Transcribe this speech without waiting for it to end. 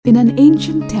In an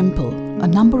ancient temple, a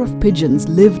number of pigeons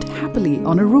lived happily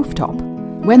on a rooftop.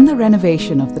 When the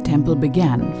renovation of the temple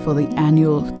began for the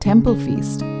annual temple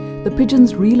feast, the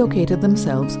pigeons relocated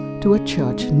themselves to a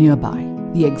church nearby.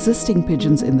 The existing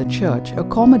pigeons in the church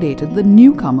accommodated the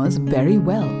newcomers very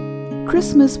well.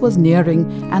 Christmas was nearing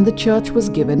and the church was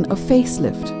given a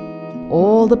facelift.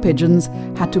 All the pigeons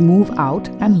had to move out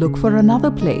and look for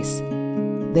another place.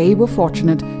 They were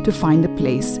fortunate to find a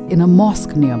place in a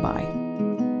mosque nearby.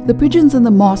 The pigeons in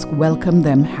the mosque welcomed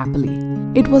them happily.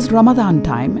 It was Ramadan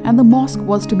time and the mosque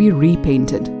was to be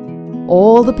repainted.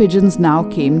 All the pigeons now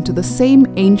came to the same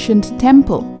ancient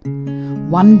temple.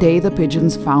 One day the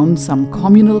pigeons found some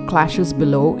communal clashes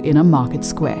below in a market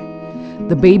square.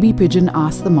 The baby pigeon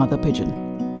asked the mother pigeon,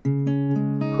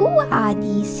 "Who are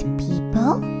these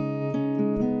people?"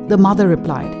 The mother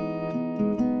replied,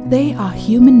 "They are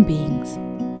human beings."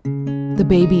 The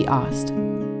baby asked,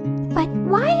 "But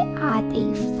why are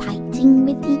they fighting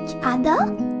with each other?"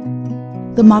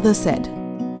 The mother said,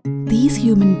 "These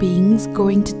human beings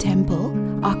going to temple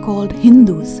are called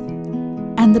Hindus,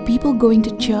 and the people going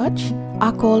to church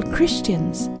are called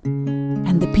Christians,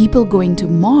 and the people going to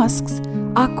mosques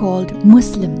are called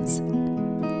Muslims."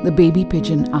 The baby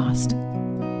pigeon asked,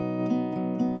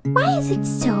 "Why is it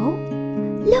so?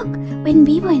 Look, when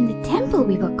we were in the temple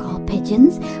we were called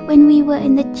pigeons, when we were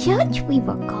in the church we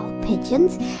were called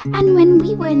pigeons, and when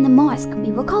we were in the mosque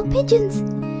we were called pigeons.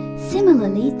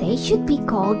 Similarly, they should be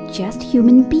called just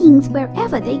human beings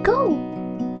wherever they go."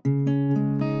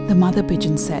 The mother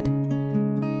pigeon said,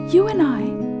 "You and I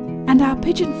and our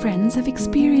pigeon friends have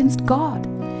experienced God,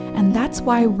 and that's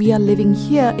why we are living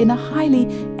here in a highly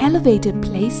elevated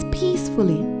place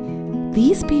peacefully.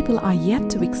 These people are yet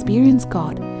to experience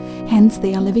God, hence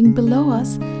they are living below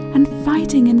us and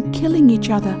fighting and killing each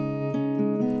other."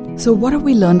 So what have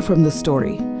we learned from the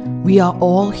story? We are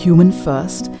all human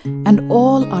first and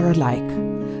all are alike.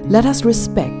 Let us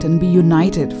respect and be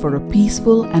united for a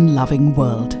peaceful and loving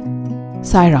world.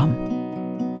 Sai Ram.